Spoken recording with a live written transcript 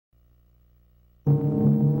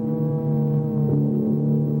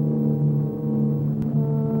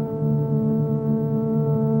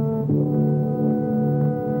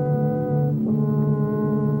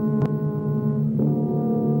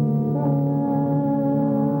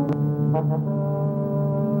The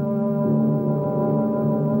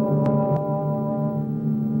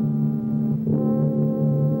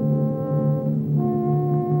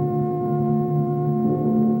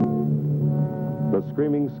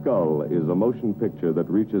Screaming Skull is a motion picture that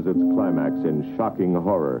reaches its climax in shocking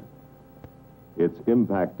horror. Its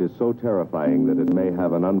impact is so terrifying that it may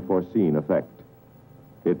have an unforeseen effect.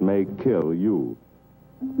 It may kill you.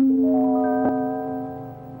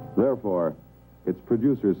 Therefore, its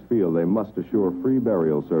producers feel they must assure free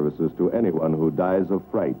burial services to anyone who dies of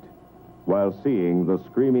fright while seeing The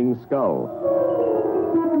Screaming Skull.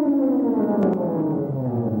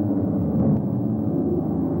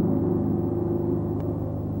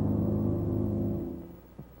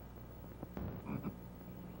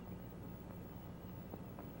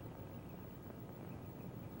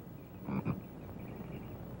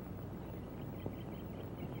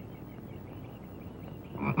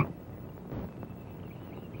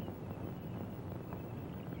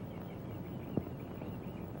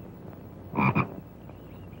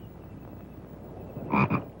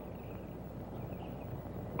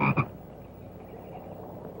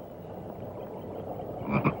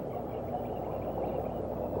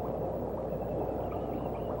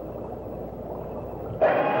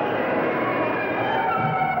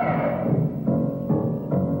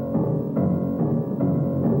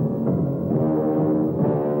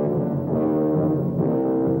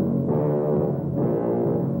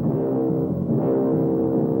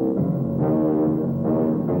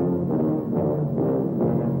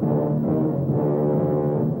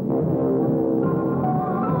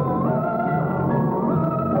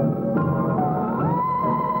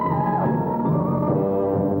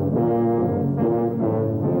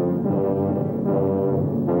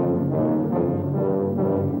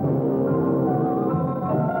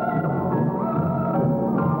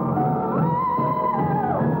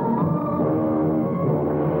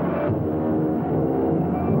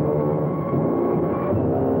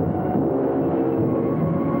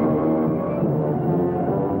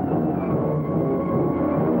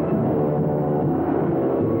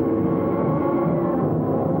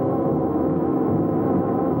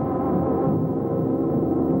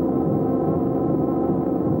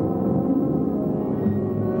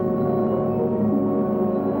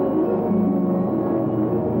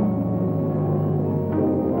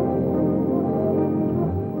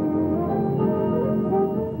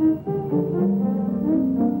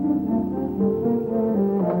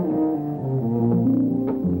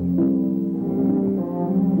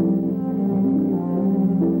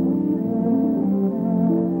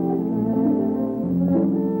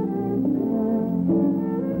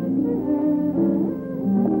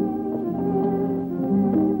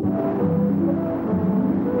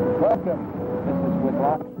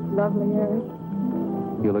 Lovely, Harry.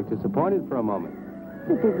 You look disappointed for a moment.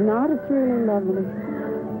 It is not. It's really lovely.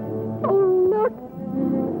 Oh, look.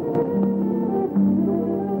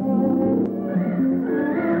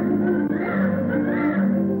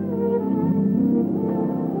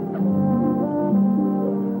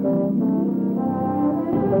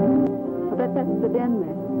 I bet that's the den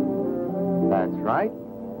there. That's right.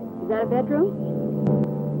 Is that a bedroom?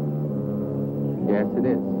 Yes, it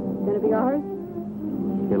is. Going to be ours?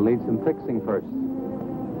 It'll need some fixing first.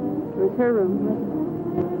 Where's her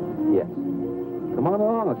room? Yes. Come on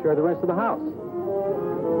along. I'll share the rest of the house.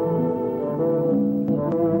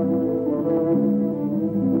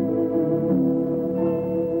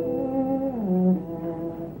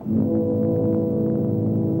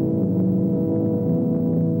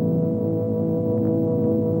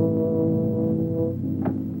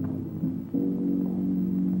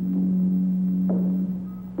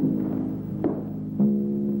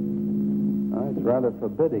 Rather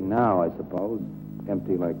forbidding now, I suppose,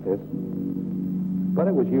 empty like this. But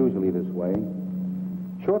it was usually this way.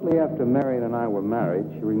 Shortly after Marianne and I were married,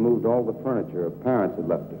 she removed all the furniture her parents had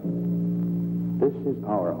left her. This is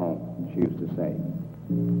our home, she used to say,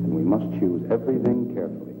 and we must choose everything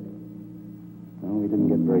carefully. Well, we didn't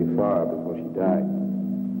get very far before she died.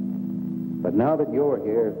 But now that you're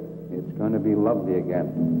here, it's going to be lovely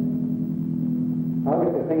again. I'll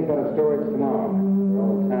get the things out of storage tomorrow. They're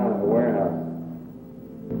all in town at the warehouse.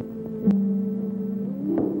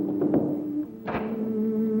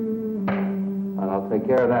 I'll take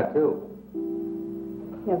care of that, too.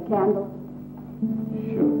 You have candles?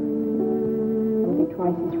 Sure. It'll be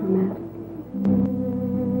twice as romantic.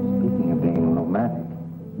 Speaking of being romantic.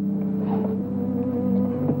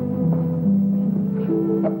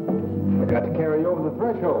 I got to carry you over the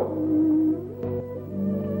threshold.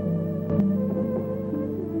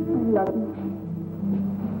 I love you.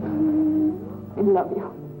 I love you.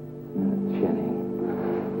 Jenni.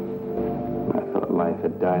 I thought life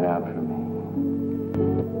had died out for me.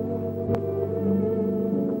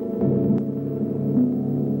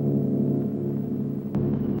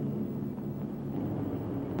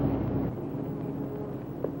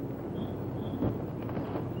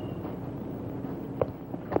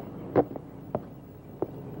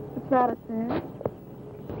 What's that up there?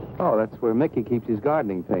 Oh, that's where Mickey keeps his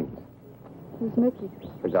gardening things. Who's Mickey?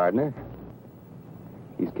 The gardener.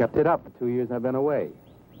 He's kept it up the 2 years I've been away.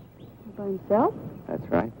 By himself? That's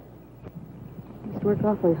right. He used to work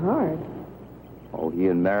awfully hard. Oh, he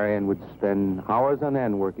and Marianne would spend hours on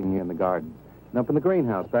end working in the garden and up in the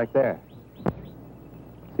greenhouse back there.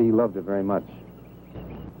 See, he loved her very much.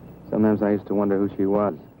 Sometimes I used to wonder who she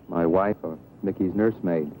was, my wife or Mickey's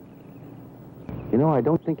nursemaid. You know, I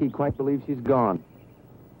don't think he quite believes she's gone.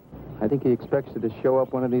 I think he expects her to show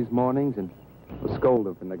up one of these mornings and will scold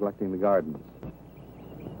her for neglecting the gardens.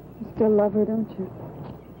 You still love her, don't you?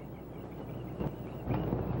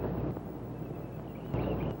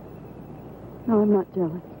 No, I'm not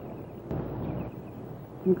jealous.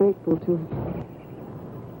 I'm grateful to her.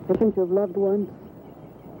 I think to have loved once,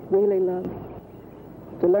 really loved,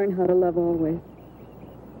 to learn how to love always.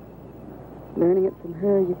 Learning it from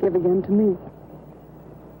her, you give again to me.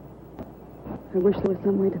 I wish there was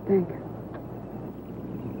some way to thank her.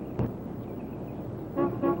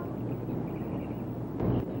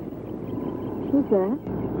 Who's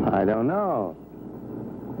that? I don't know.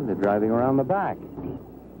 They're driving around the back.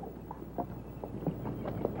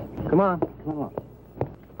 Come on, come on.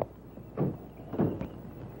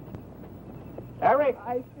 Eric!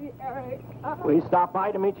 I see Eric. We stopped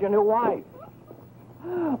by to meet your new wife.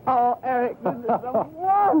 Oh, Eric, this is a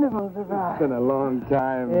wonderful surprise. It's been a long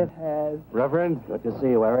time. It has. Reverend. Good to see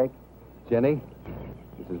you, Eric. Jenni,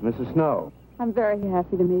 this is Mrs. Snow. I'm very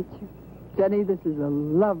happy to meet you. Jenni, this is a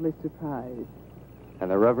lovely surprise. And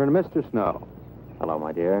the Reverend Mr. Snow. Hello,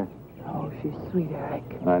 my dear. Oh, she's sweet, Eric.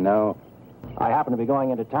 I know. I happened to be going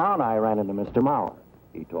into town. I ran into Mr. Mauer.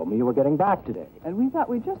 He told me you were getting back today. And we thought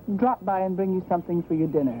we'd just drop by and bring you something for your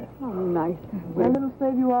dinner. Oh, nice. And it'll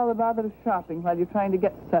save you all the bother of shopping while you're trying to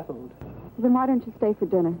get settled. Then why don't you stay for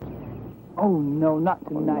dinner? Oh, no, not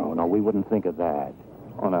tonight. Oh, no, we wouldn't think of that.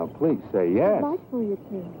 Oh, now, please say yes. I'd like for you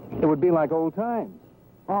to. It would be like old times.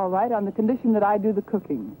 All right, on the condition that I do the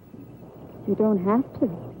cooking. You don't have to.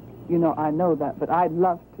 You know, I know that, but I'd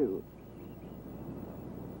love to.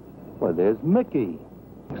 Well, there's Mickey.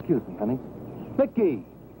 Excuse me, honey. Mickey!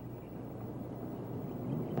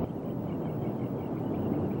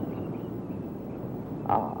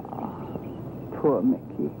 Ah, poor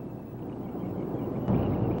Mickey.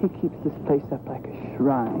 He keeps this place up like a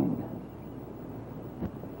shrine.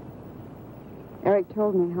 Eric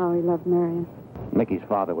told me how he loved Marianne. Mickey's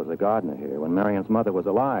father was a gardener here when Marianne's mother was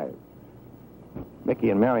alive. Mickey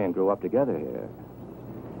and Marianne grew up together here.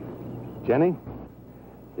 Jenni,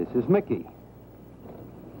 this is Mickey.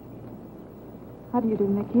 How do you do,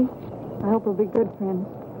 Mickey? I hope we'll be good friends.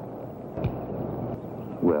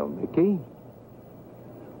 Well, Mickey.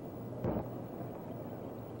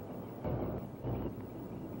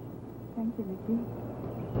 Thank you, Mickey.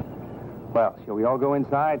 Well, shall we all go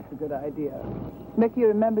inside? It's a good idea. Mickey,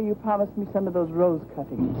 remember you promised me some of those rose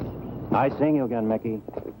cuttings. Nice seeing you again, Mickey.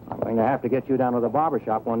 I'm going to have to get you down to the barber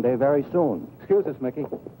shop one day very soon. Excuse us, Mickey.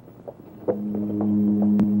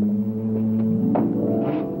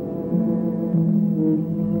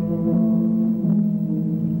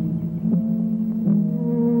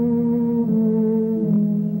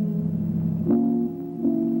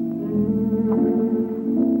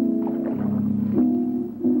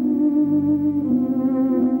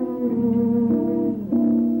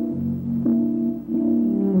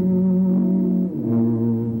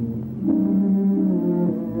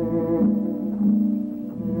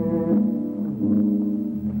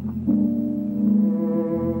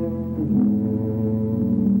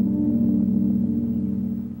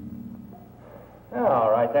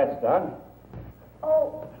 That's done.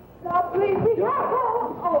 Oh, now please be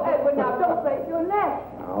careful. Oh, Edward, now don't break your neck.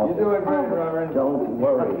 You're doing great, Reverend. Don't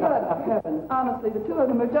worry. Good heavens. Honestly, the two of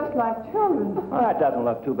them are just like children. Well, that doesn't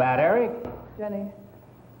look too bad, Eric. Jenni,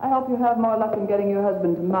 I hope you have more luck in getting your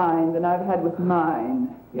husband to mine than I've had with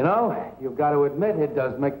mine. You know, you've got to admit it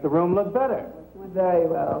does make the room look better. Very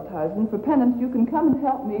well, Tarzan. For penance, you can come and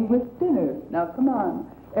help me with dinner. Now, come on.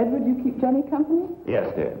 Edward, you keep Jenni company?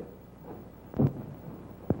 Yes, dear.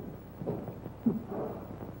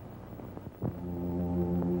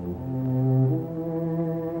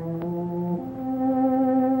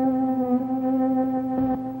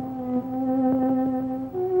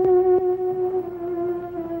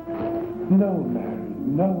 No, Mary,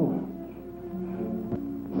 no.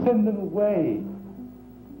 Send them away.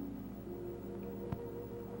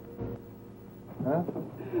 Huh?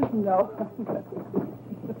 No.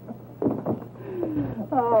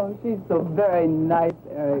 Oh, she's so very nice,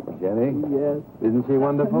 Eric. Jenny? Yes. Isn't she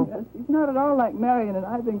wonderful? Yes, she's not at all like Marianne, and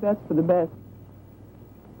I think that's for the best.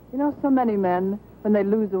 You know, so many men, when they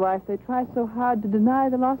lose a wife, they try so hard to deny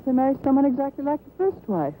the loss they marry someone exactly like the first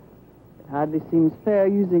wife. It hardly seems fair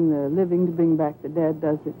using the living to bring back the dead,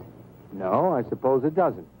 does it? No, I suppose it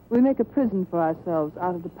doesn't. We make a prison for ourselves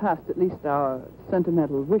out of the past, at least our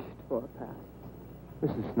sentimental, wished-for past.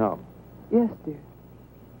 Mrs. Snow, Yes, dear.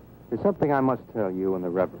 there's something I must tell you and the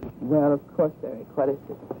Reverend. Well, of course, Eric. What is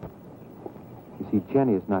it? You see,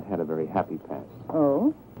 Jenny has not had a very happy past.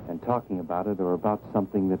 Oh? And talking about it or about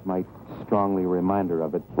something that might strongly remind her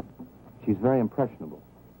of it, she's very impressionable.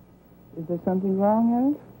 Is there something wrong,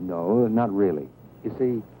 Eric? No, not really. You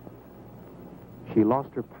see, she lost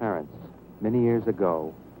her parents many years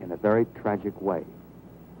ago in a very tragic way.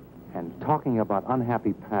 And talking about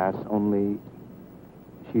unhappy past only,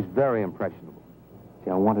 she's very impressionable. See,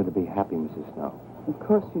 I want her to be happy, Mrs. Snow. Of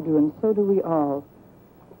course you do, and so do we all.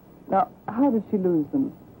 Now, how did she lose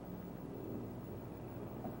them?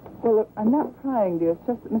 Well, look, I'm not prying, dear. It's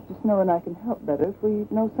just that Mr. Snow and I can help better if we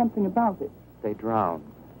know something about it. They drowned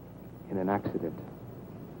in an accident.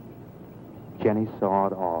 Jenny saw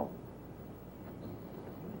it all.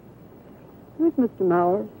 Who's Mr.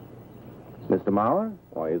 Mauer? Mr. Mauer?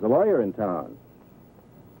 Why, he's a lawyer in town.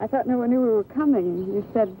 I thought no one knew we were coming. You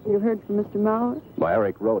said you heard from Mr. Mauer? Well,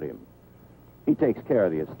 Eric wrote him. He takes care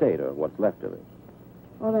of the estate, or what's left of it.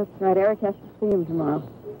 Oh, that's right. Eric has to see him tomorrow.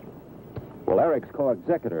 Well, Eric's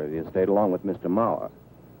co-executor of the estate along with Mr. Mauer.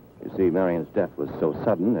 You see, Marian's death was so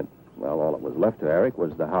sudden that, well, all that was left to Eric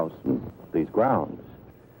was the house and these grounds.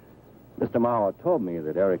 Mr. Mauer told me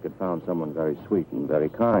that Eric had found someone very sweet and very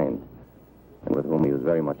kind, and with whom he was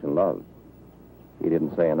very much in love. He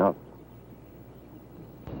didn't say enough.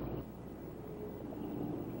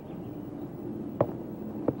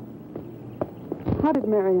 How did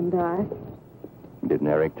Marianne die? Didn't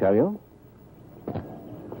Eric tell you?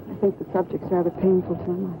 I think the subject's rather painful to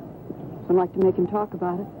him. I don't like to make him talk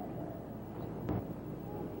about it.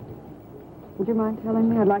 Would you mind telling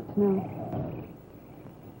me? I'd like to know.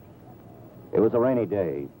 It was a rainy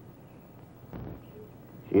day.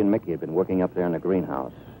 She and Mickey had been working up there in the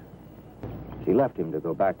greenhouse. She left him to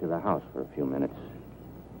go back to the house for a few minutes.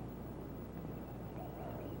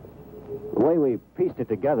 The way we pieced it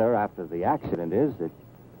together after the accident is that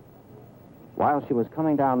while she was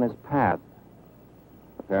coming down this path,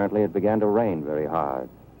 apparently it began to rain very hard.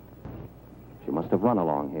 She must have run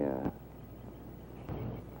along here.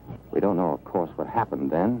 We don't know, of course, what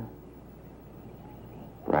happened then.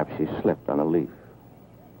 Perhaps she slipped on a leaf.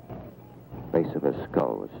 The base of her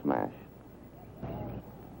skull was smashed.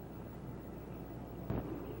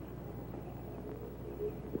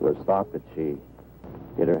 It was thought that she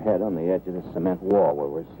hit her head on the edge of the cement wall where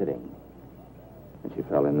we're sitting. And she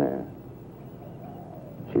fell in there.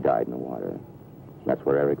 She died in the water. That's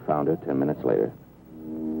where Eric found her 10 minutes later.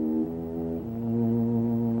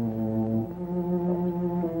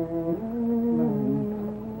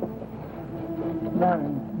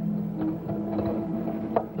 Marianne,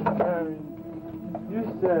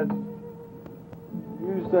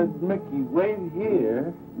 you said, Mickey, wait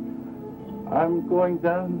here. I'm going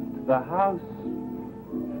down to the house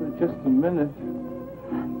for just a minute.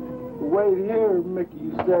 Wait here, Mickey,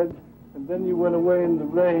 you said. And then you went away in the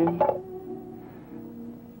rain.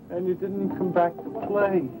 And you didn't come back to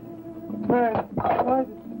play. Man, why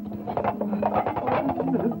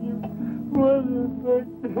did you...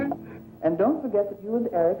 And don't forget that you and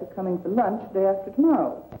Eric are coming for lunch day after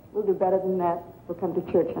tomorrow. We'll do better than that. We'll come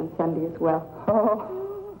to church on Sunday as well. Oh,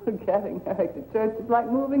 getting Eric to church is like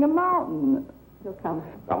moving a mountain. He'll come.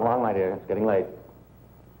 Come along, my dear. It's getting late.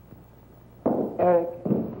 Eric,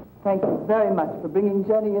 thank you very much for bringing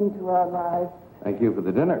Jenny into our lives. Thank you for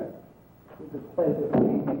the dinner. It was a pleasure.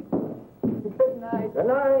 Good night. Good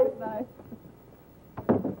night. Good night.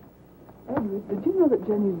 Edward, did you know that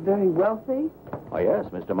Jenny's very wealthy? Oh, yes.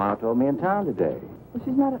 Mr. Mauer told me in town today. Well,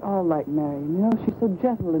 she's not at all like Marianne. You know, she's so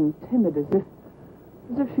gentle and timid, as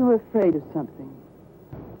if she were afraid of something.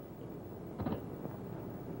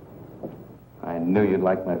 I knew you'd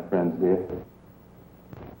like my friends, dear.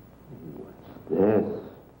 What's this?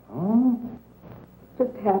 Huh?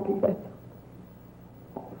 Just happy, that's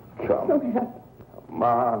Come. so happy. Come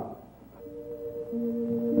on.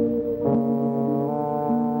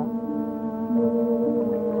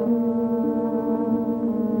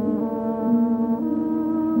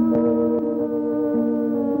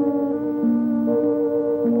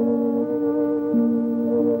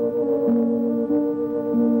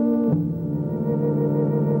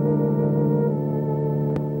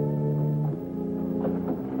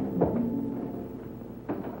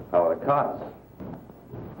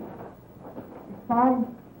 fine.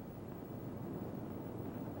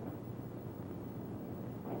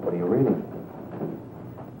 What are you reading?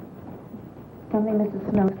 Something Mrs.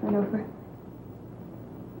 Snow sent over.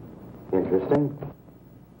 Interesting.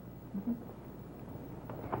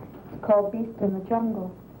 It's called Beast in the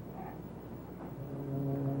Jungle.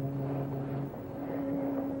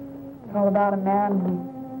 It's all about a man who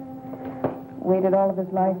waited all of his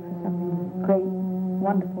life for something great,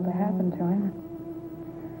 wonderful to happen to him.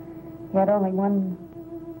 He had only one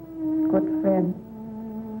good friend.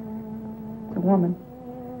 It's a woman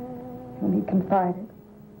whom he confided.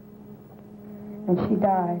 And she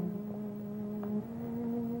died.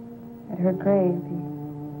 At her grave, he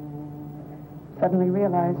suddenly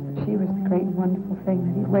realized that she was the great and wonderful thing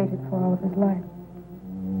that he'd waited for all of his life.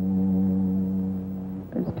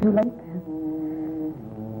 But it was too late then.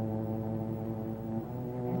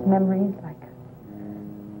 His memories, like a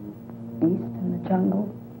beast in the jungle,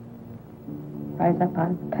 rise up out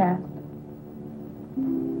of the past,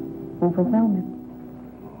 overwhelm him.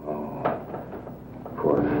 Oh,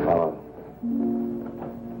 poor fellow.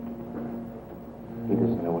 He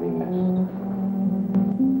doesn't know what he missed.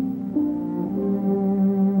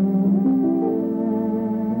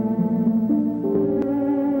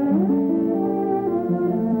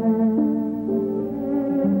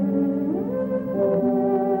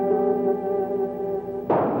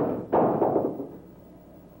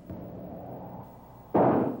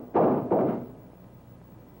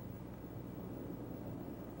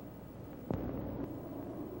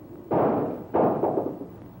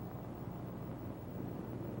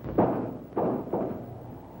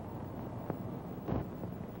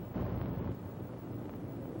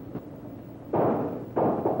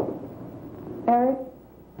 Eric?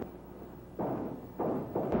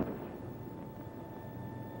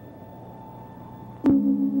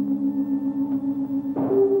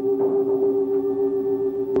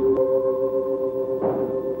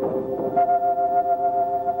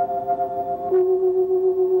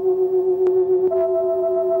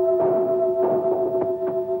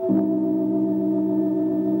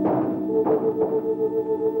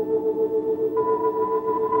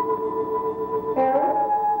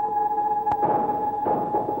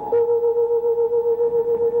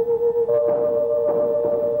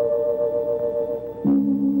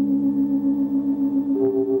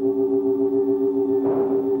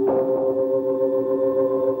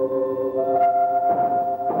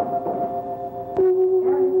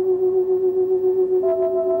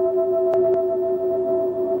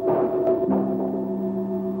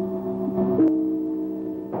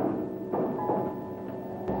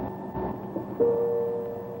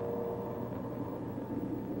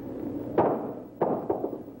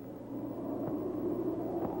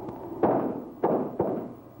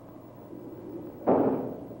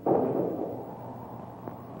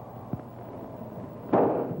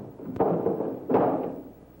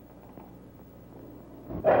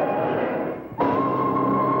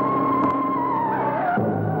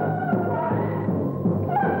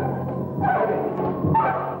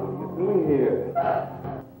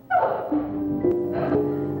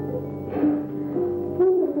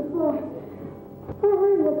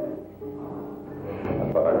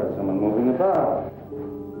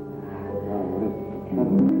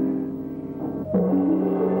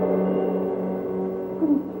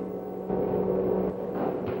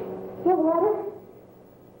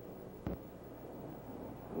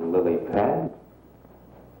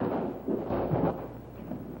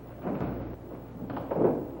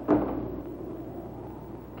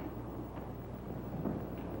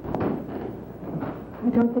 I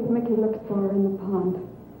don't think Mickey looked for her in the pond.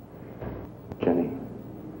 Jenny,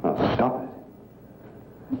 oh, stop it.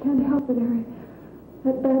 I can't help it, Eric.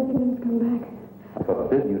 That bad feeling's come back. I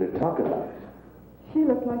forbid you to talk about it. She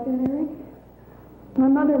looked like that, Eric. My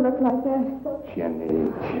mother looked like that.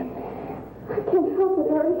 Jenny. I can't help it,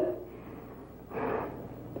 Eric.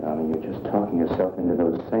 Darling, you're just talking yourself into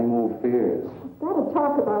those same old fears. I've got to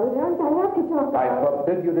talk about it, Eric. I have to talk about it. I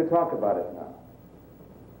forbid you to talk about it now.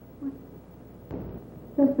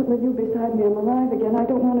 Just that with you beside me, I'm alive again. I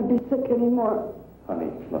don't want to be sick anymore.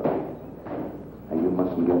 Honey, look. Now, you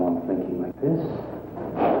mustn't go on thinking like this.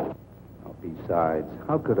 Oh, besides,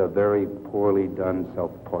 how could a very poorly done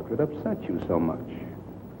self-portrait upset you so much?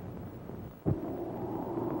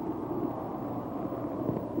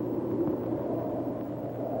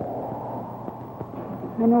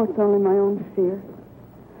 I know it's only my own fear.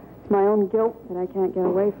 It's my own guilt that I can't get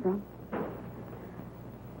away from.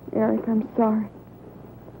 Eric, I'm sorry.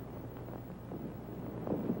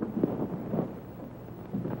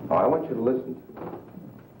 Oh, I want you to listen to me.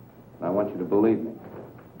 And I want you to believe me.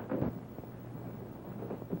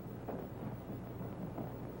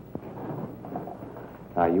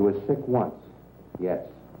 You were sick once, yes,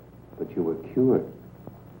 but you were cured.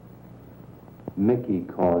 Mickey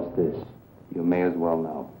caused this. You may as well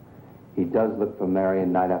know. He does look for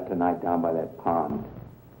Marianne night after night down by that pond.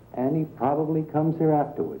 And he probably comes here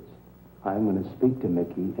afterwards. I'm going to speak to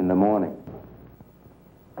Mickey in the morning.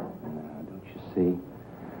 Now, don't you see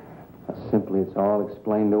how simply it's all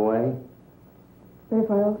explained away? But if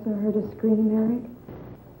I also heard a scream, Eric,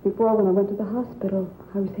 before when I went to the hospital,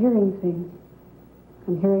 I was hearing things.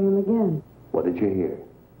 I'm hearing them again. What did you hear? It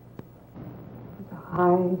was a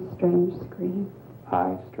high, strange scream.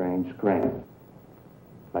 High, strange scream.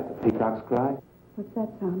 Like a peacock's cry? What's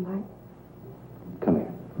that sound like? Come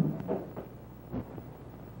here.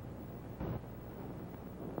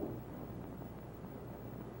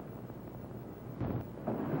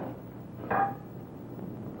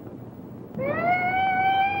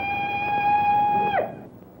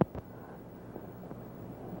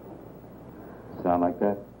 Sound like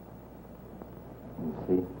that? You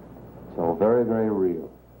see? It's all very, very real.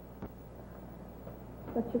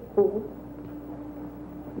 Such a fool.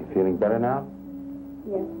 You feeling better now?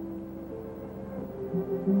 Yes.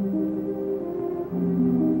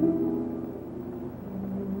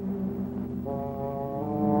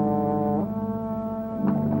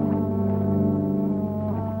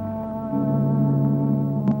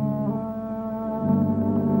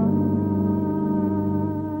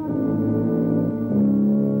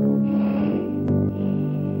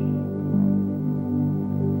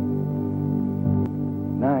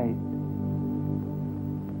 Night.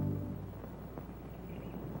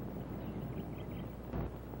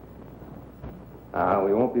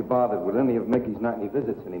 We won't be bothered with any of Mickey's nightly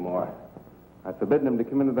visits anymore. I've forbidden him to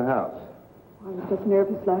come into the house. I was just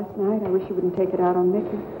nervous last night. I wish you wouldn't take it out on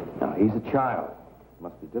Mickey. No, he's a child.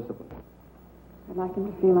 Must be disciplined. I'd like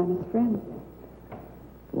him to feel I'm his friend.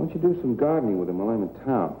 Why don't you do some gardening with him while I'm in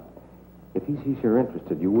town? If he sees you're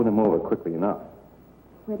interested, you win him over quickly enough.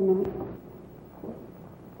 Wait a minute.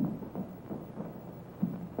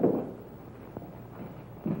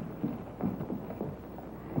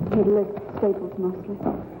 He lives Staples mostly.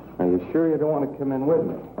 Are you sure you don't want to come in with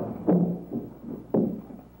me?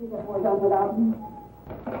 See that boy done without me?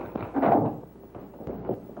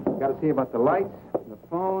 Got to see about the lights, the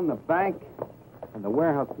phone, the bank, and the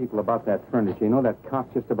warehouse people about that furniture. You know, that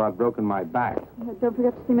cop's just about broken my back. Don't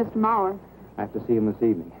forget to see Mr. Maurer. I have to see him this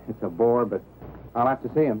evening. It's a bore, but I'll have to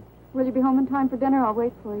see him. Will you be home in time for dinner? I'll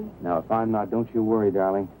wait for you. Now, if I'm not, don't you worry,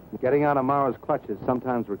 darling. Getting out of Maurer's clutches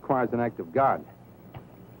sometimes requires an act of God.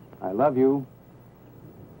 I love you.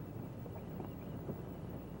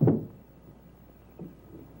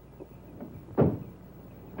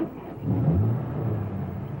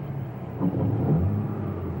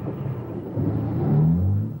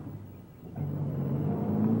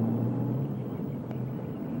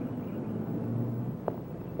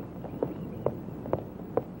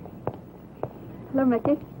 Hello,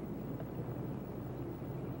 Mickey.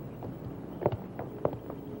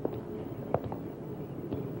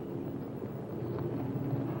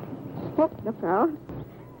 Look out.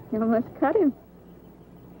 You almost cut him.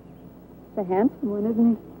 It's a handsome one,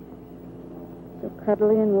 isn't he? So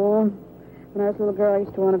cuddly and warm. When I was a little girl, I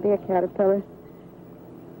used to want to be a caterpillar.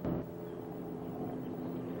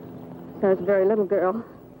 So I was a very little girl.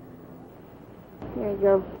 Here you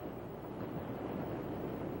go.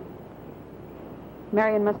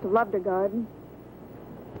 Marianne must have loved her garden.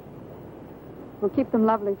 We'll keep them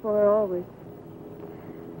lovely for her always.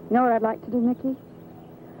 You know what I'd like to do, Mickey?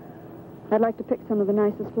 I'd like to pick some of the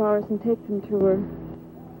nicest flowers and take them to her.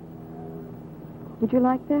 Would you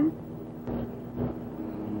like that?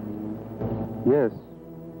 Yes.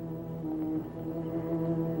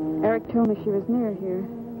 Eric told me she was near here.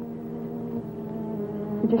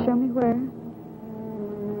 Could you show me where?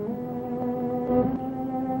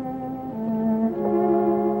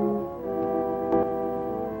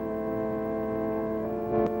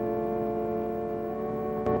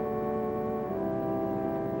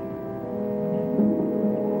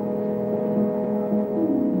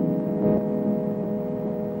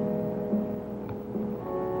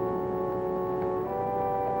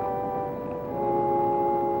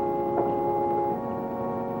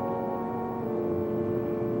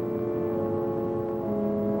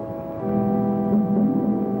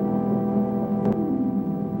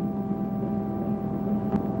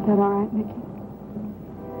 Is that all right, Mickey?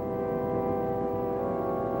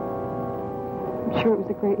 I'm sure it was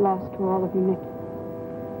a great loss to all of you, Mickey.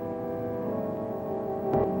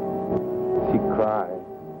 She cried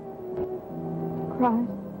Cried?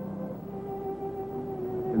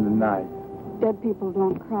 In the night. Dead people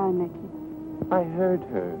don't cry, Mickey. I heard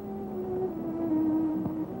her.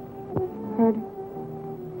 heard her.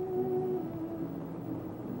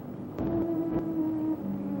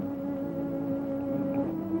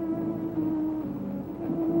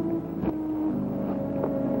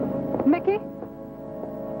 Mickey?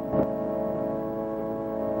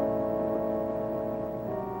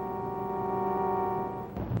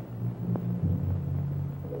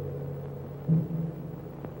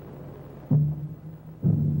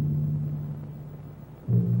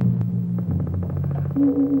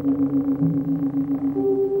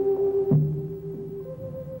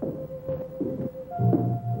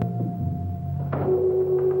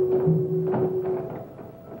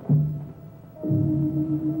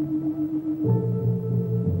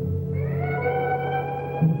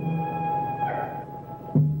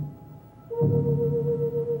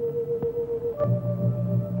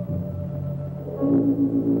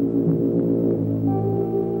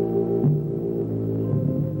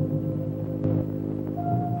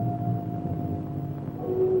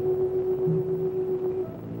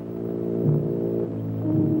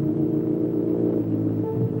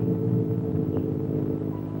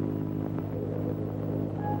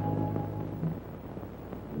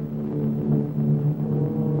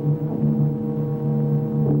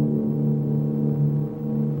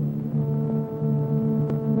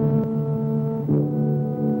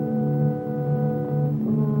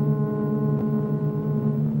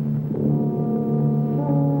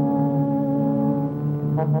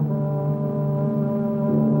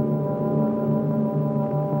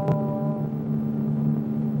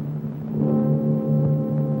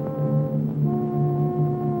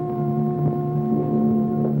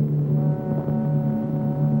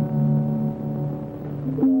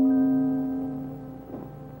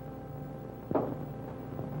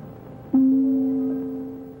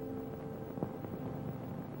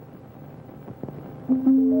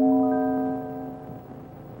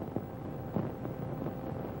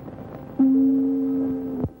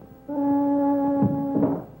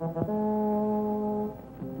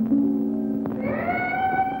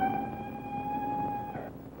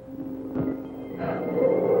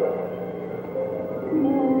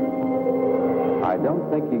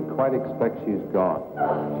 Quite expect she's gone.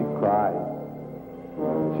 She cries.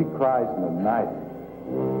 She cries in the night.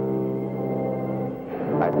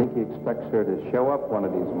 I think he expects her to show up one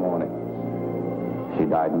of these mornings. She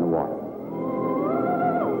died in the water.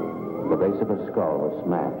 The base of her skull was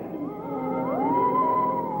smashed.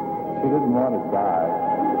 She didn't want to die.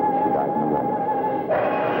 She died in the water.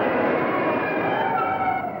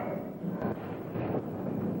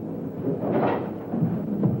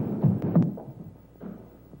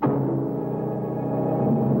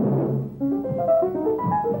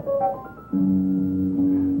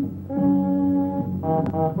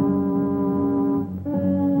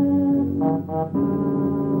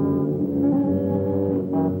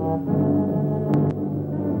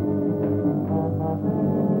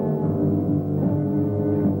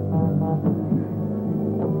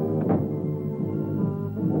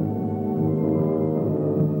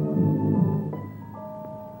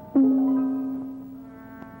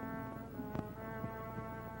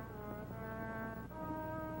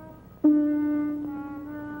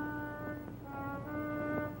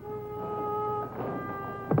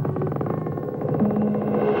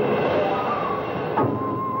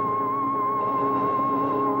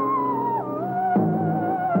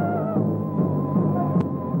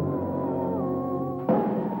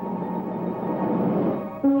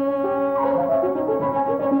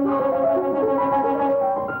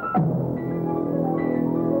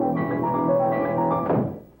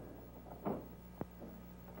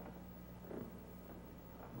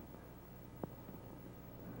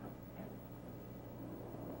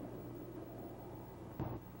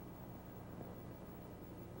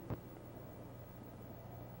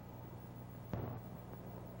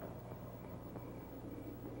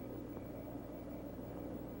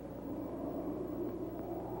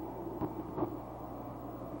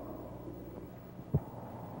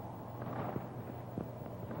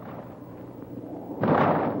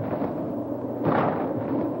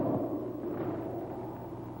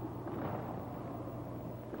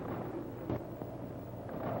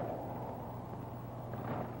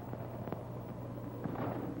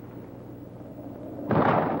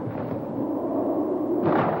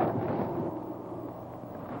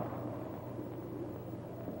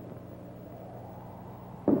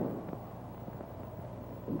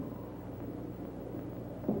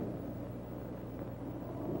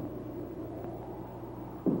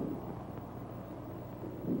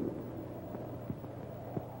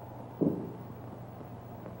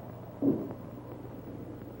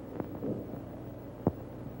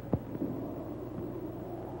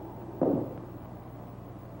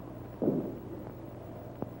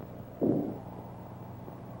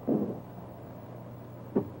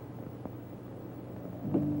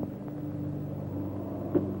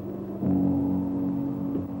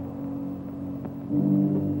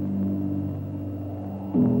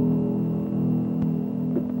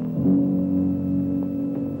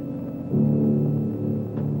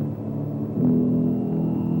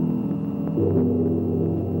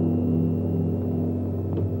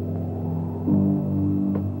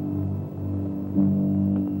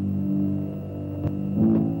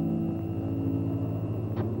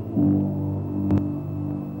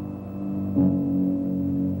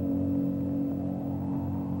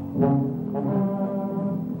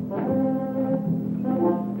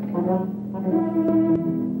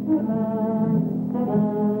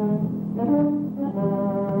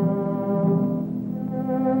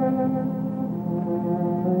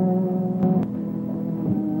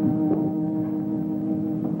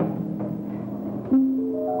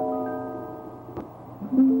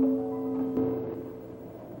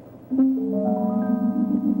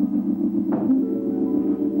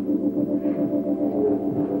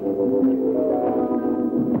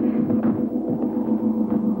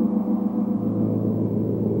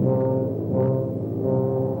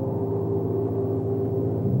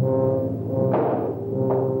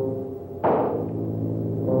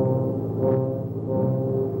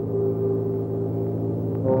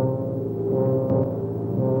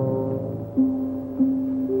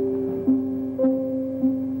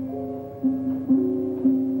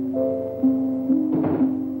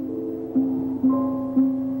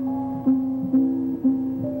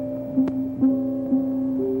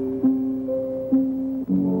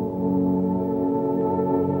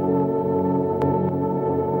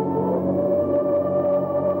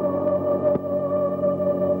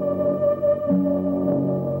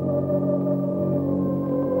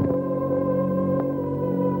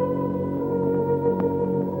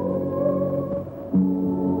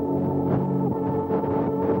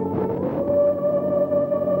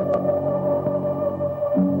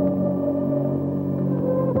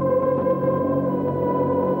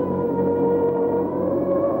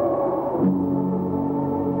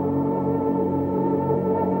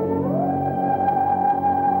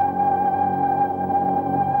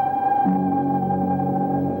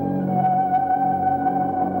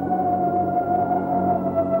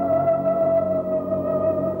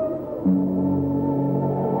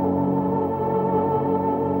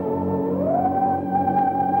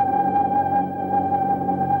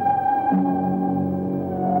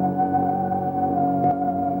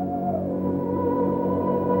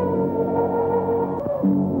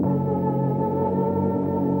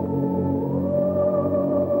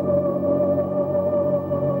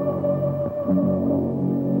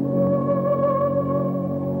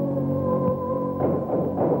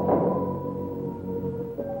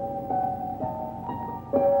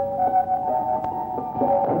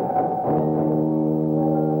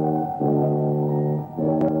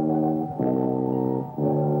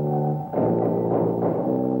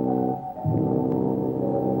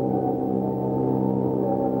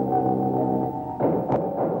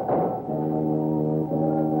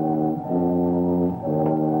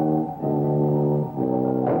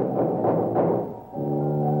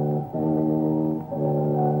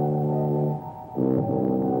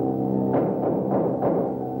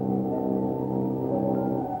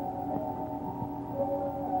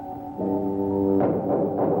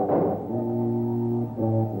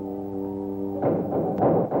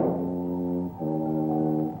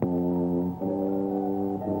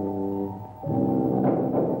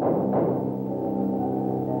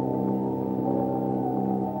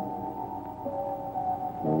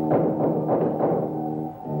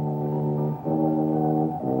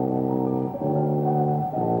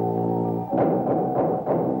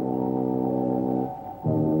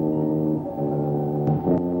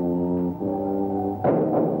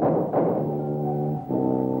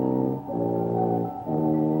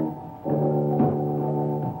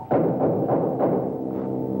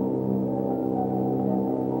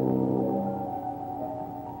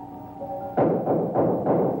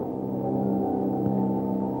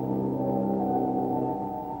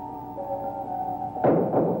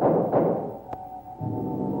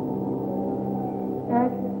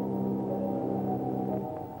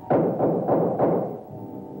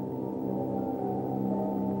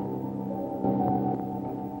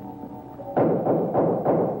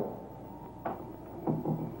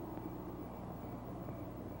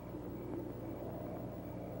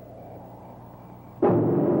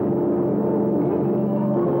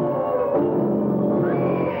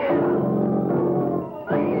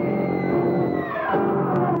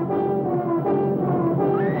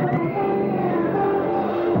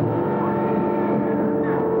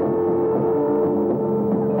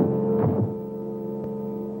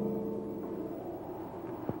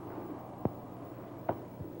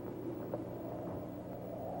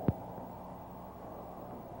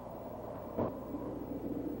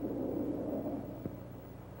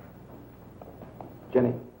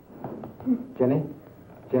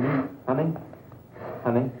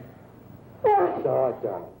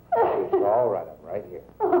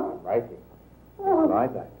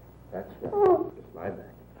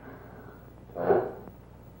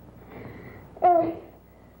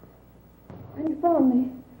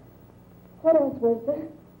 was there?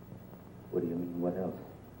 What do you mean, what else?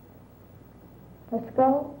 A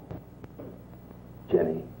skull?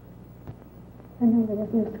 Jenny? I know there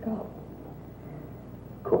wasn't a skull.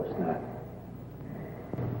 Of course not.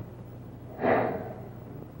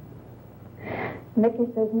 Mickey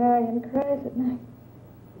says Marianne cries at night.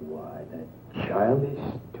 Why, that child is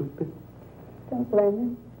stupid. Don't blame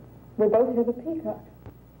him. We both hear the peacock.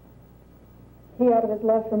 He out of his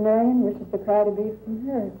love for Marianne wishes the cry to be from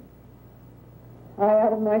her. I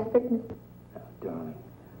out of my sickness. Now, darling,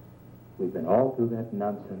 we've been all through that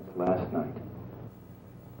nonsense last night.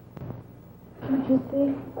 Don't you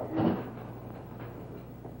see?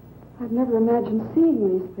 I've never imagined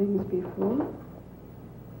seeing these things before.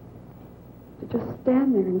 To just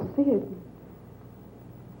stand there and see it.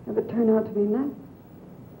 Have it turn out to be nothing.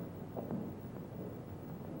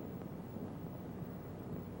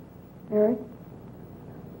 Eric?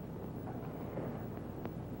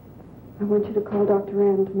 I want you to call Dr.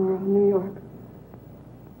 Ann tomorrow in New York.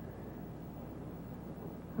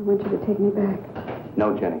 I want you to take me back.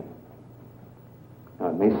 No, Jenny. Now,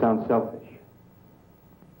 it may sound selfish,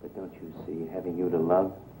 but don't you see, having you to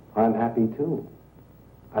love, I'm happy too.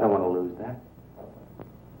 I don't want to lose that.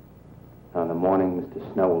 Now, in the morning,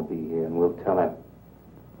 Mr. Snow will be here, and we'll tell him.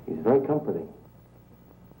 He's very comforting.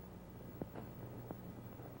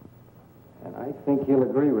 And I think he'll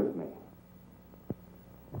agree with me.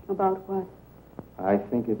 About what? I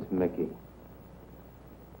think it's Mickey.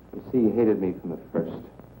 You see, he hated me from the first.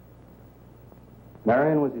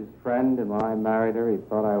 Marianne was his friend, and when I married her, he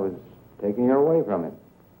thought I was taking her away from him.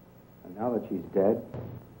 And now that she's dead,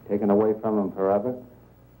 taken away from him forever,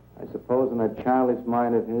 I suppose in that childish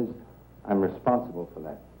mind of his, I'm responsible for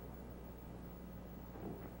that.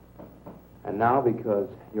 And now, because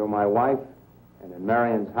you're my wife, and in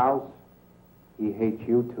Marianne's house, he hates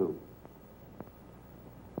you too.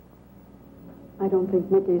 I don't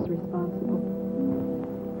think Mickey's responsible.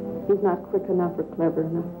 He's not quick enough or clever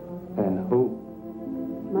enough. And who?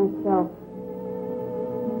 Myself.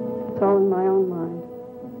 It's all in my own mind.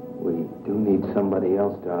 We do need somebody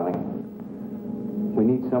else, darling. We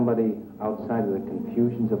need somebody outside of the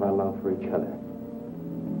confusions of our love for each other.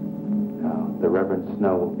 Now, the Reverend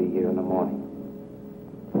Snow will be here in the morning.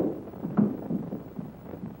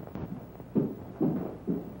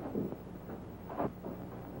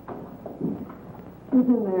 Who's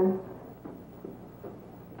in there?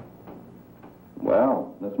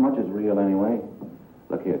 Well, this much is real anyway.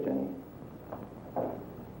 Look here, Jenny.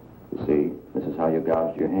 You see, this is how you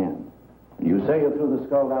gouged your hand. You say you threw the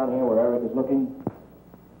skull down here where Eric is looking?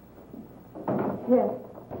 Yes.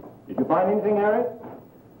 Did you find anything, Eric?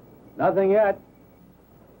 Nothing yet.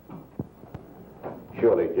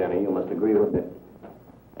 Surely, Jenny, you must agree with me.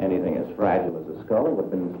 Anything as fragile as a skull would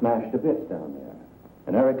have been smashed to bits down there.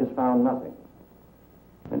 And Eric has found nothing.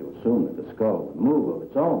 And to assume that the skull would move of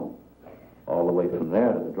its own, all the way from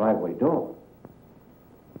there to the driveway door.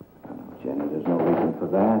 Oh, Jenny, there's no reason for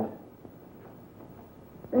that.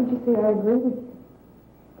 Don't you see, I agree with you.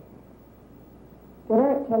 Did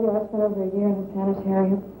Eric tell you I spent over a year in the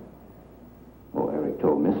sanitarium? Oh, Eric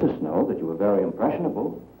told Mrs. Snow that you were very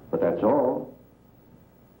impressionable, but that's all.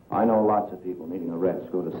 I know lots of people needing a rest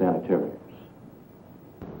go to sanitariums.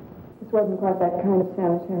 This wasn't quite that kind of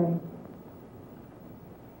sanitarium.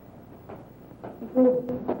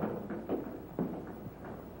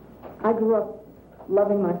 I grew up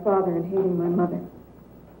loving my father and hating my mother.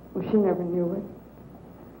 Well, she never knew it.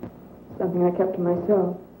 Something I kept to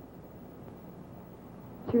myself.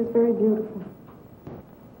 She was very beautiful.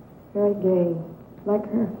 Very gay. Like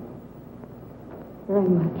her. Very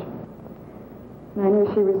much. And I knew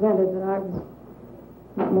she resented that I was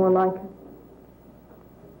not more like her.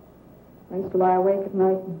 I used to lie awake at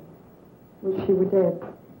night and wish she were dead.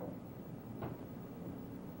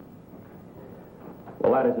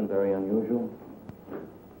 Well, that isn't very unusual.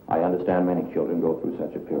 I understand many children go through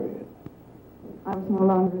such a period. I was no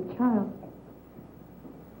longer a child.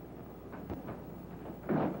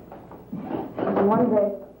 And one day,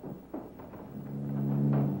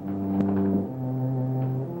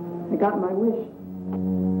 I got my wish.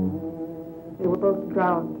 They were both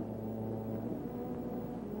drowned.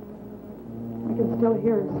 I can still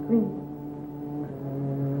hear her scream.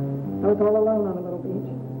 I was all alone on a little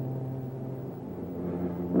beach.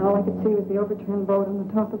 And all I could see was the overturned boat on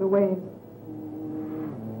the top of the waves.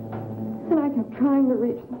 And I kept trying to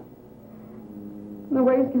reach them. And the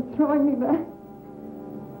waves kept throwing me back.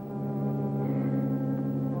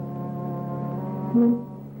 And then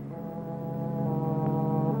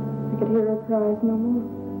I could hear her cries no more.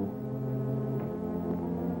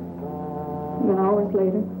 And then hours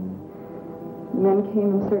later, the men came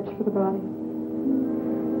and searched for the bodies.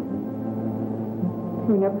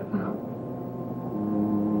 we never found.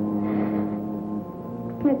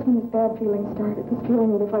 That's when this bad feeling started. This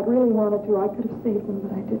feeling that if I'd really wanted to, I could have saved them,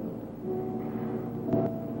 but I didn't.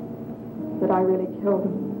 That I really killed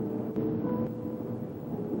them.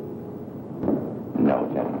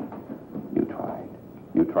 No, Jenny. You tried.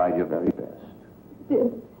 You tried your very best. I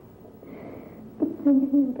did. But singing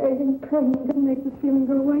and begging and praying didn't make this feeling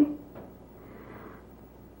go away.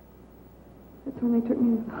 That's when they took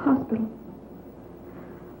me to the hospital.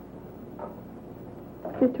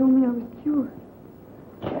 They told me I was cured.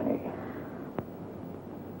 Jenny.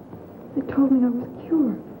 They told me I was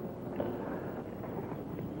cured.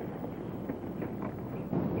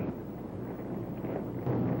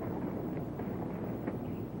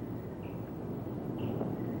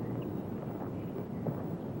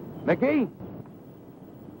 Mickey?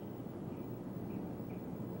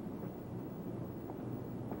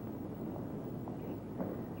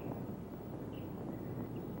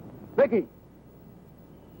 Mickey!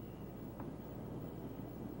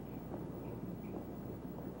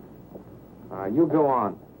 You go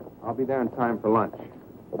on. I'll be there in time for lunch.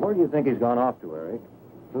 Where do you think he's gone off to, Eric?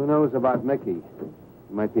 Who knows about Mickey?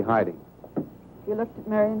 He might be hiding. You looked at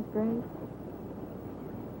Marianne's grave?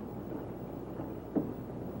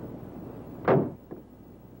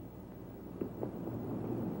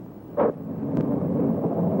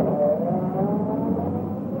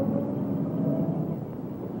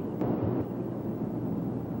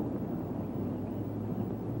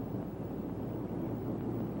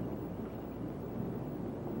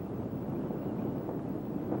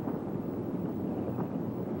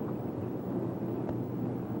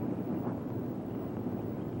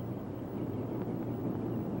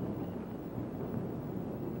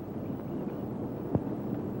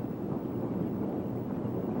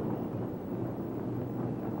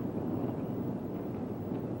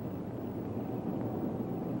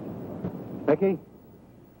 Mickey?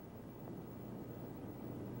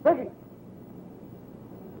 Mickey!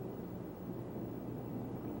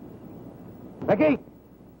 Mickey!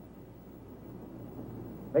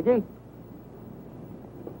 Mickey?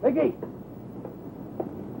 Mickey!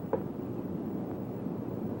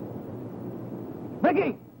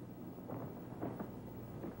 Mickey!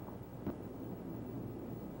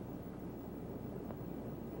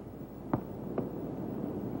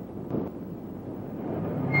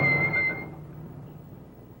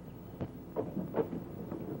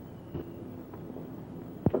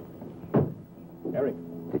 Eric,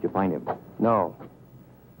 did you find him? No.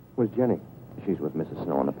 Where's Jenny? She's with Mrs.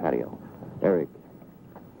 Snow on the patio. Eric,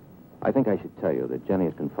 I think I should tell you that Jenny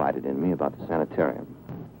has confided in me about the sanitarium.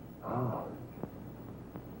 Oh.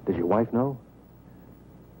 Does your wife know?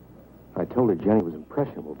 I told her Jenny was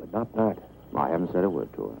impressionable, but not that. I haven't said a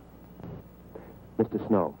word to her. Mr.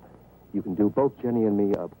 Snow, you can do both Jenny and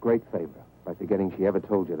me a great favor by forgetting she ever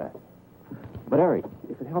told you that. But, Eric,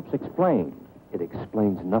 if it helps explain. It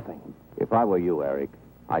explains nothing. If I were you, Eric,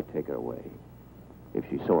 I'd take her away. If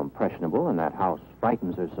she's so impressionable and that house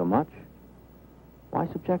frightens her so much, why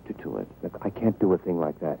subject her to it? Look, I can't do a thing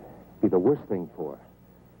like that. It'd be the worst thing for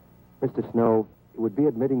her. Mr. Snow, it would be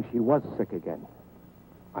admitting she was sick again.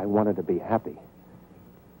 I want her to be happy.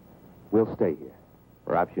 We'll stay here.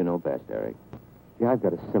 Perhaps you know best, Eric. Yeah, I've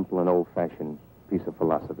got a simple and old-fashioned piece of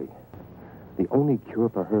philosophy. The only cure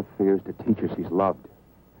for her fear is to teach her she's loved.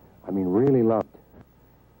 I mean, really loved.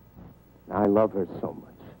 I love her so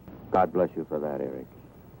much. God bless you for that, Eric.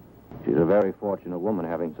 She's a very fortunate woman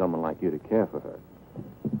having someone like you to care for her.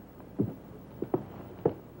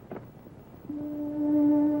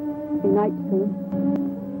 Good night, Sue.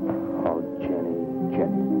 Oh, Jenny.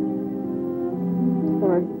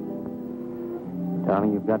 Sorry.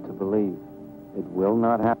 Darling, you've got to believe it will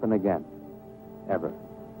not happen again. Ever.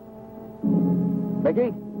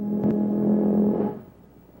 Peggy?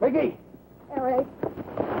 Peggy! Eric.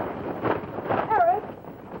 Eric!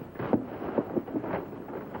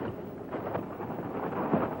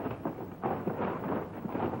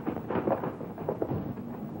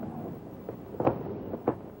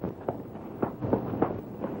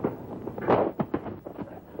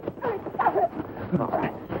 Stop it! All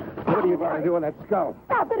right. What are you going to do with that skull?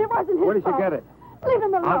 Stop it! It wasn't his Where did you fault. get it? Leave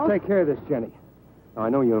him alone. I'll take care of this, Jenny. Now, I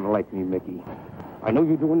know you don't like me, Mickey. I know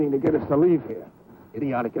you do anything to get us to leave here.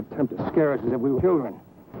 Idiotic attempt to scare us as if we were children.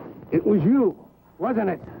 It was you, wasn't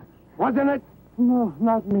it? Wasn't it? No,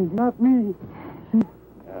 not me. Not me.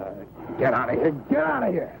 Get out of here. Get out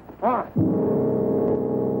of here. On.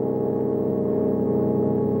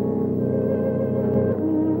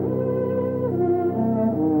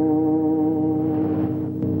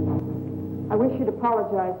 I wish you'd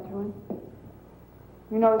apologize to him.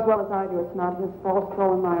 You know as well as I do it's not his fault. It's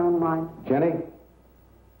all in my own mind. Jenny,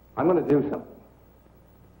 I'm going to do something.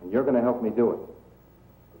 And you're going to help me do it.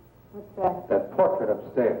 What's that? That portrait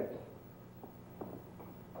upstairs.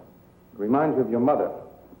 It reminds you of your mother.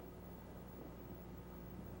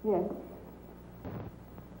 Yes.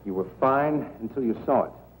 You were fine until you saw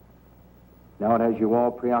it. Now it has you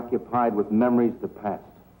all preoccupied with memories of the past.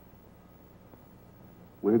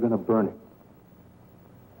 We're going to burn it.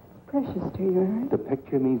 It's precious to you, Eric. The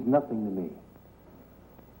picture means nothing to me.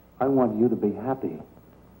 I want you to be happy.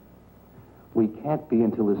 We can't be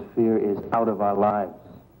until this fear is out of our lives.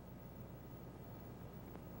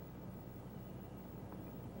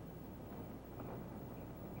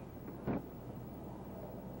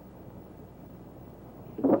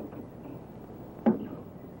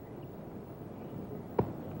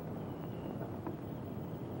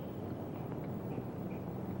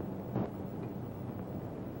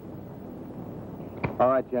 All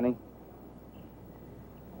right, Jenny.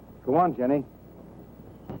 Go on, Jenny.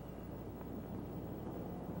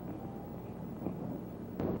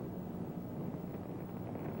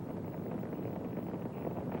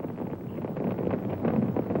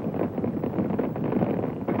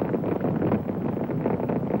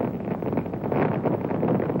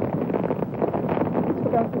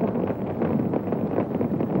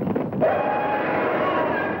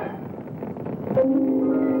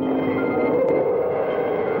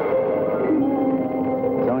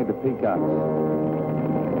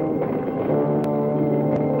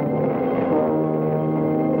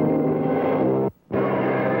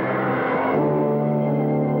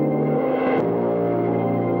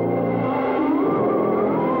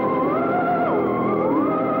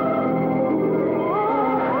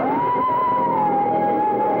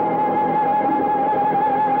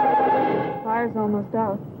 Almost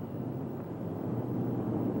out.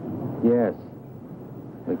 Yes.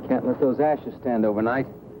 We can't let those ashes stand overnight.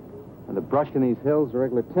 And the brush in these hills are a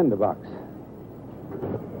regular tinderbox.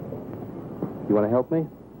 You want to help me?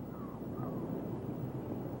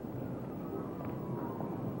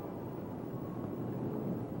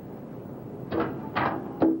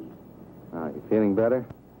 You feeling better?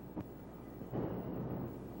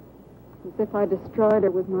 As if I destroyed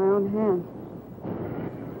her with my own hands.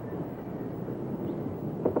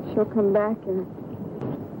 She'll come back, Eric.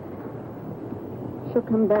 She'll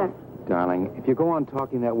come back. Darling, if you go on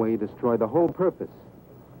talking that way, you destroy the whole purpose.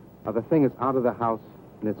 Now, the thing is out of the house,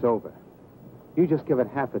 and it's over. You just give it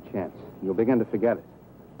half a chance, and you'll begin to forget it.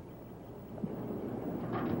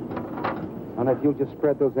 And if you'll just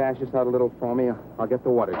spread those ashes out a little for me, I'll get the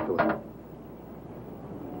water to it.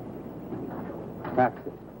 That's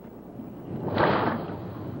it.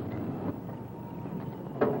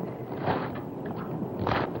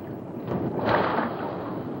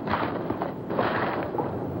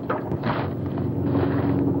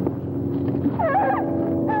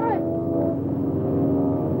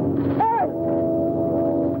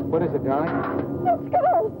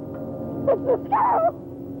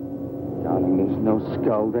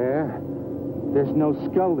 Skull there. There's no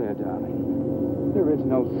skull there, darling. There is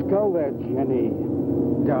no skull there, Jenny.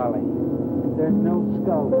 Darling, there's no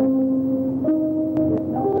skull there. There's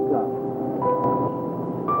no skull.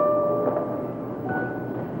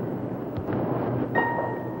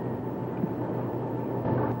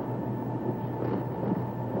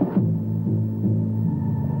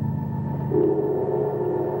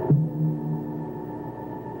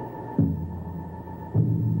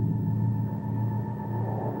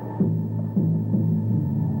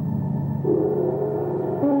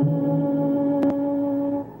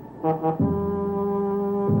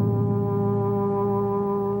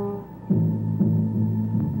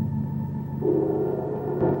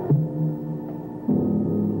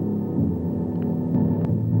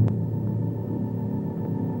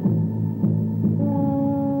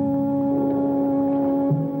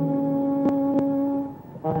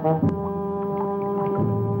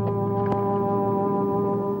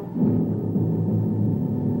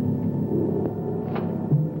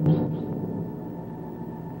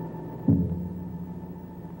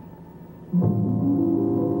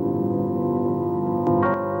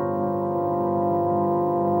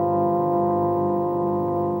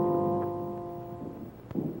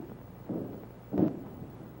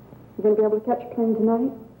 You going to be able to catch a plane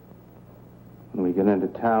tonight? When we get into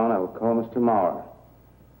town, I will call Mr. Maurer.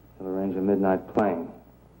 He'll arrange a midnight plane.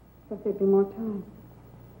 But there'd be more time.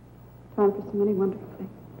 Time for so many wonderful things.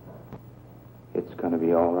 It's going to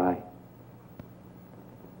be all right.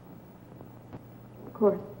 Of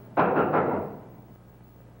course.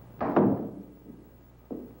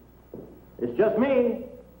 It's just me.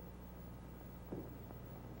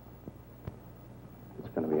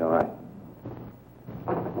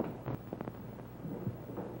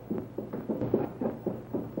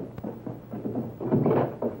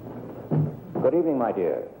 evening, my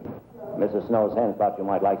dear. Mrs. Snow's hens thought you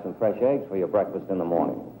might like some fresh eggs for your breakfast in the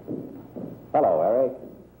morning. Hello, Eric.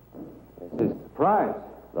 This is a surprise.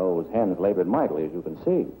 Those hens labored mightily, as you can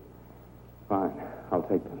see. Fine. I'll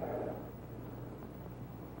take them.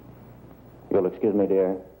 You'll excuse me,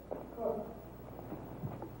 dear.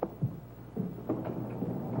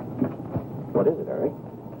 What is it, Eric?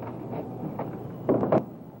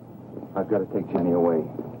 I've got to take Jenni away.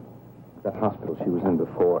 That hospital she was in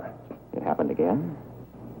before. It happened again?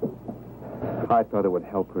 I thought it would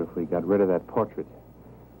help her if we got rid of that portrait.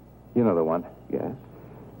 You know the one. Yes.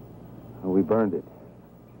 Well, we burned it.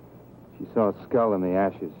 She saw a skull in the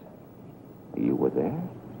ashes. You were there?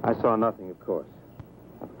 I saw nothing, of course.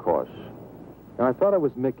 Of course. And I thought it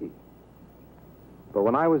was Mickey. But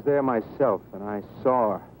when I was there myself and I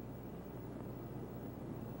saw her...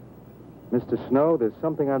 Mr. Snow, there's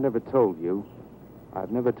something I've never told you.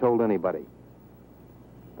 I've never told anybody.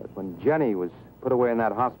 But when Jenni was put away in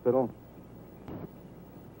that hospital,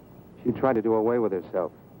 she tried to do away with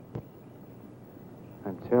herself.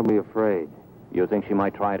 I'm terribly afraid. You think she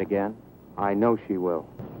might try it again? I know she will.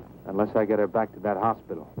 Unless I get her back to that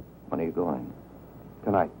hospital. When are you going?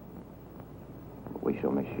 Tonight. We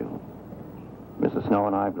shall miss you. Mrs. Snow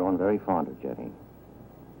and I have grown very fond of Jenni.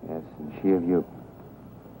 Yes, and she of you.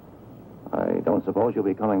 I don't suppose you'll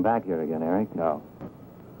be coming back here again, Eric? No.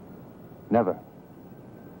 Never.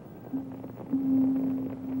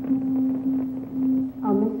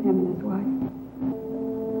 I'll miss him and his wife.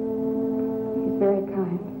 He's very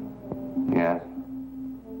kind. Yes.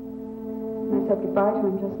 When I said goodbye to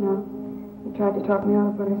him just now, he tried to talk me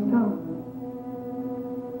out of what I saw.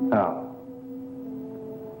 No.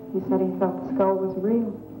 He said he thought the skull was real.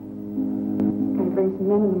 He's going to bring some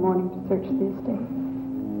men in the morning to search the estate.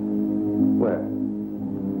 Where?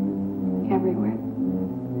 Everywhere.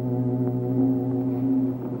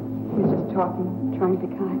 He was just talking, trying to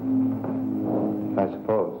be kind. I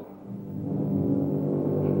suppose.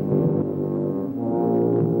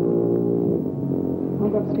 I'll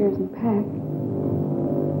go upstairs and pack.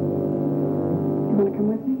 You want to come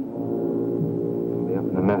with me? I'll be up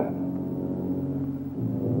in a minute.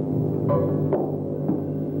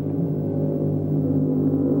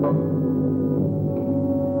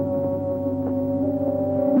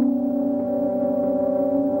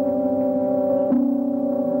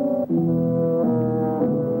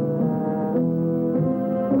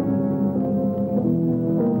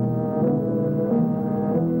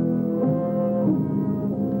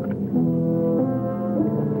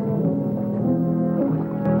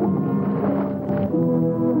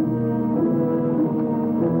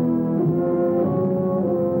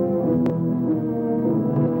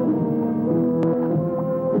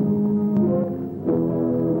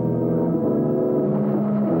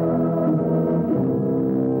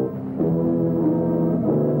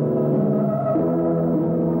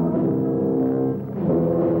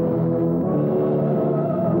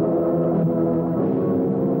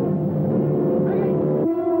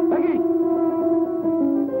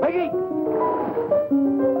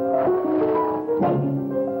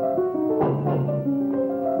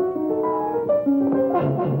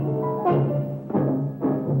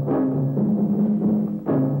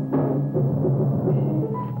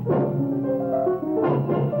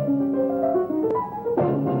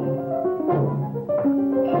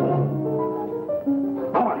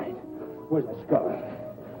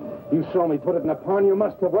 You saw me put it in the pond. You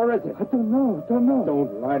must have. Where is it? I don't know.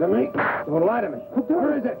 Don't lie to me. Don't lie to me.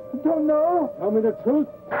 Where is it? I don't know. Tell me the truth.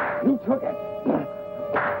 You took it.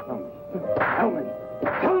 Tell me.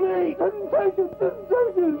 Tell me. Didn't take it.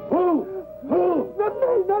 Who?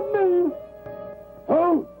 Not me.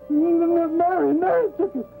 Who? Marianne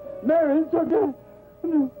took it. Marianne took it.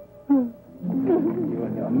 You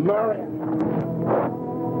and your Marianne.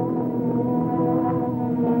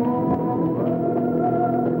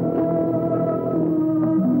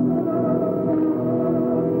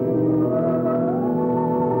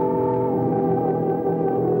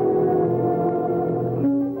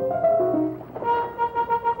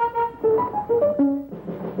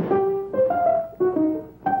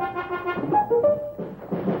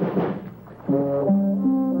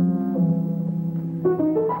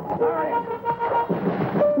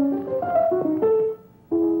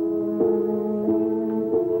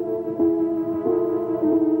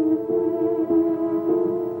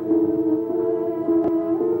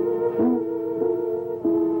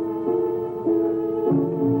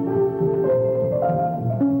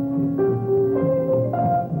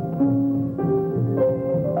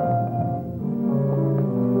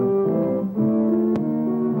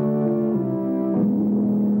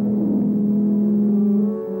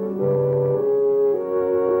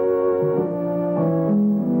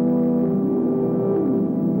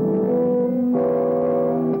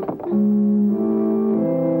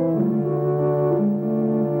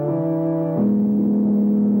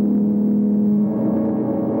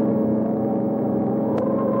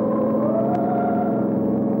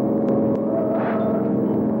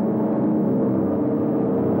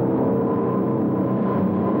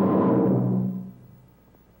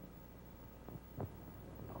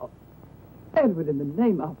 Edward, in the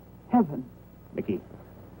name of heaven. Mickey,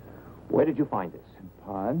 where did you find this?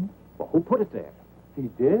 Pond? Well, who put it there? He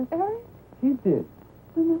did? Eric? He did.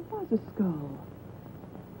 Then there was a skull.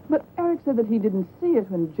 But Eric said that he didn't see it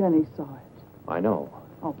when Jenni saw it. I know.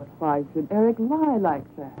 Oh, but why should Eric lie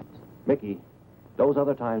like that? Mickey, those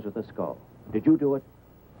other times with the skull. Did you do it?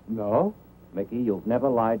 No. Mickey, you've never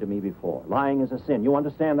lied to me before. Lying is a sin. You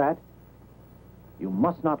understand that? You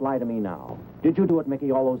must not lie to me now. Did you do it,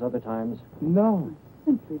 Mickey, all those other times? No. I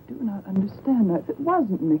simply do not understand that. It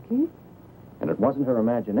wasn't Mickey. And it wasn't her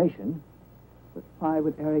imagination. But why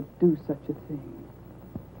would Eric do such a thing?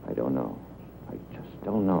 I don't know. I just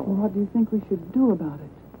don't know. Well, what do you think we should do about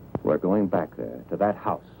it? We're going back there, to that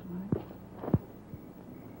house. Right.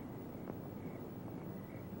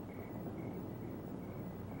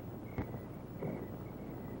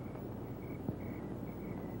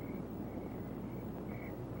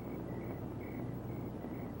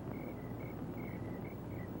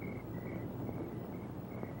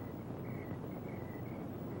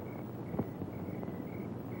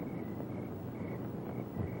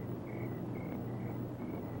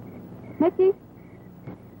 Mickey?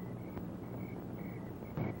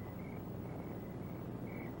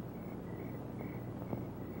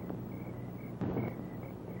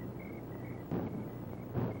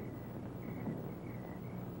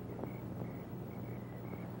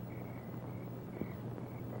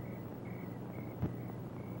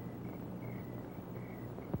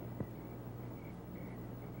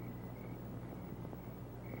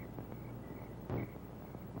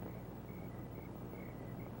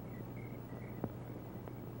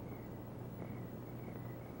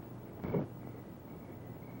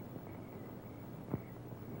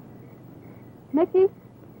 Mickey?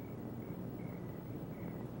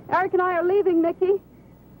 Eric and I are leaving, Mickey.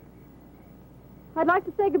 I'd like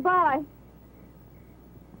to say goodbye.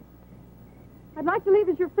 I'd like to leave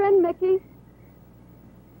as your friend, Mickey.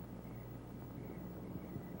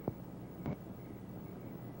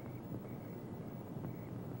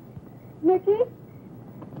 Mickey?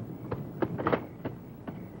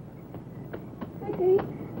 Mickey?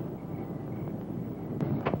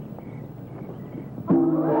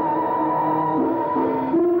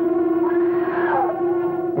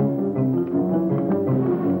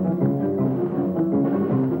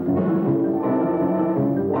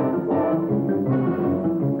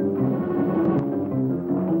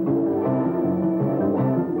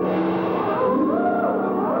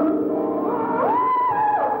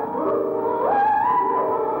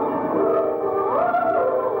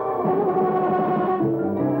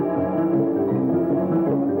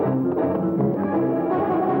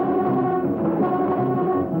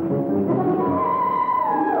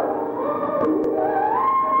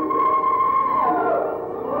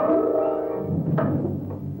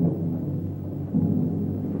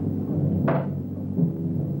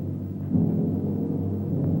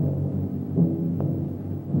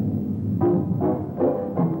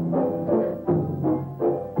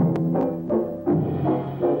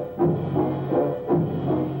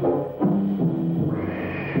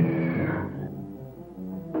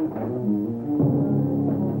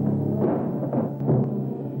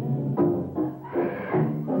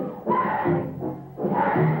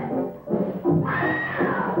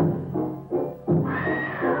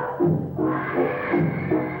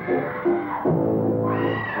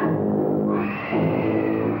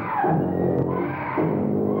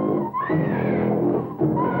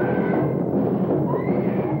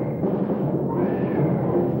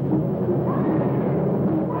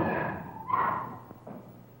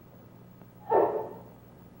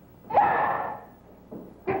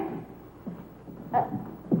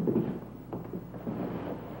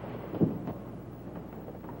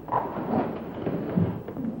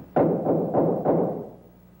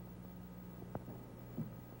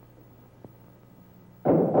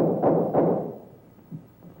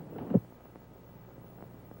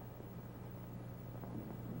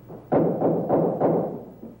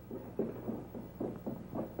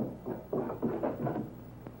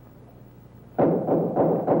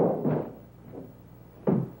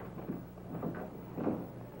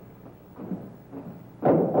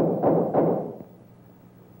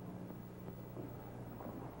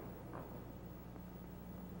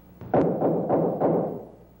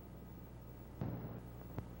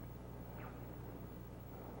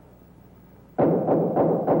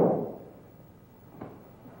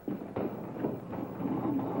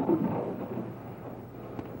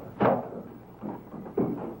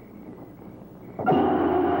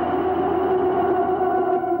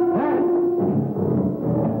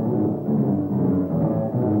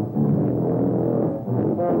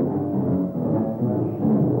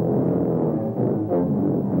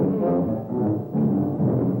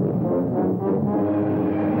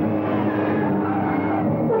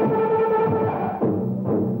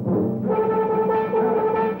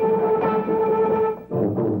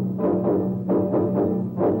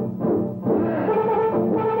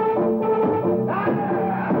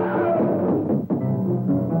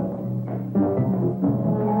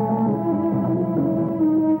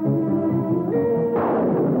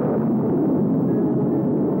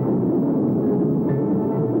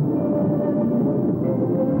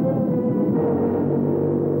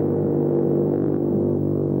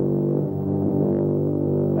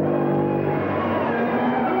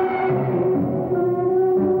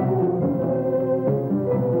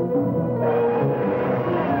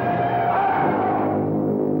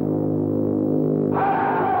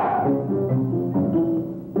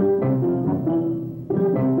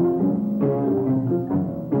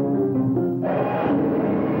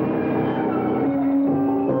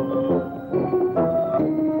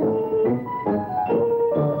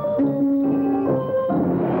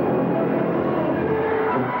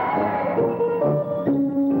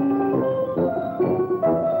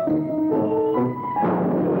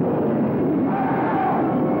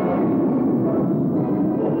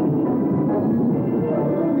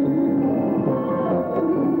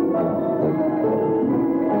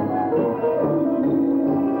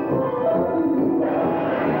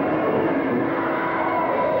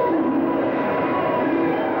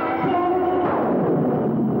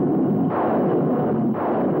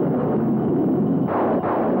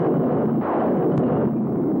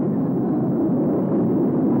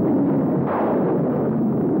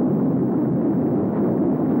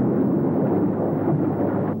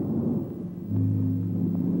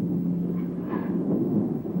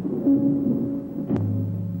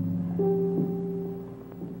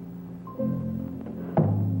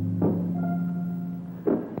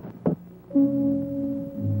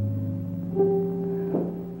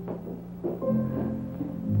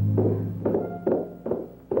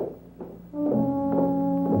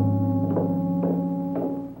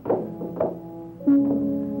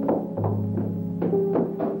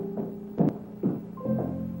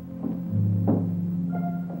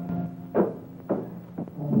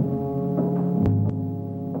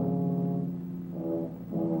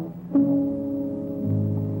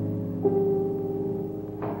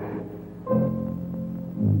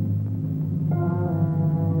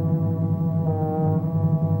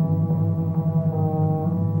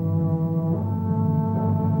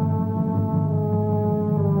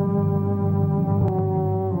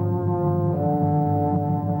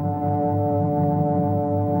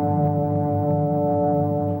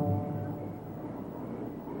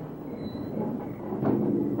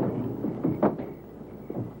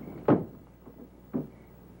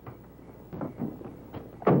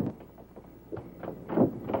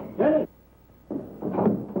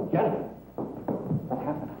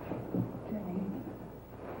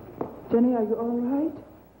 Jenny, are you all right?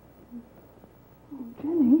 Oh,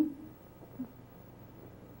 Jenny.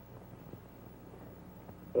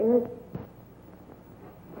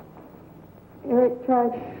 Eric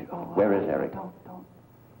tried. Oh, Where is Eric? Don't.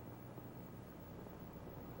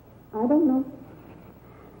 I don't know.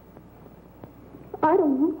 I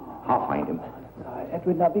don't know. I'll find him. It's all right,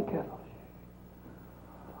 Edward. Now be careful.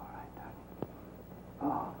 All right, darling.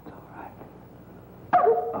 Oh, it's all right.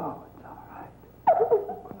 Oh, it's all right.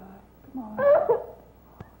 Don't cry. Come on.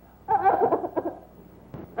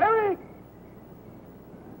 Eric!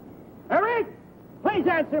 Eric! Please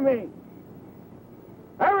answer me!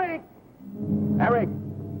 Eric! Eric!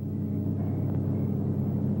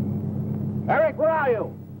 Eric, where are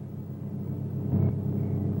you?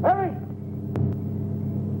 Eric!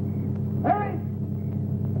 Eric!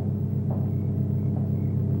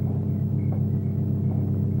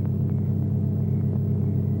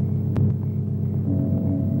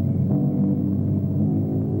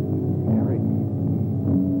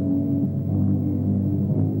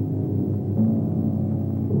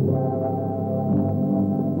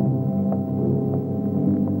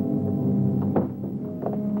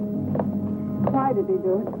 Why did he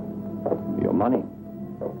do it? Your money.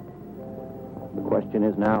 The question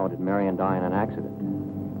is now, did Marianne die in an accident?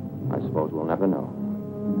 I suppose we'll never know.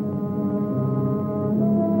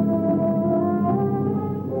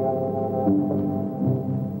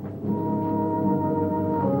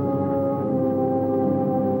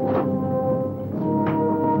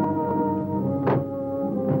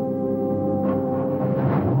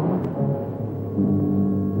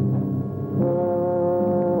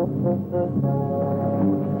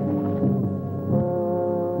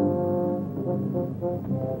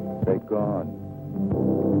 They're gone.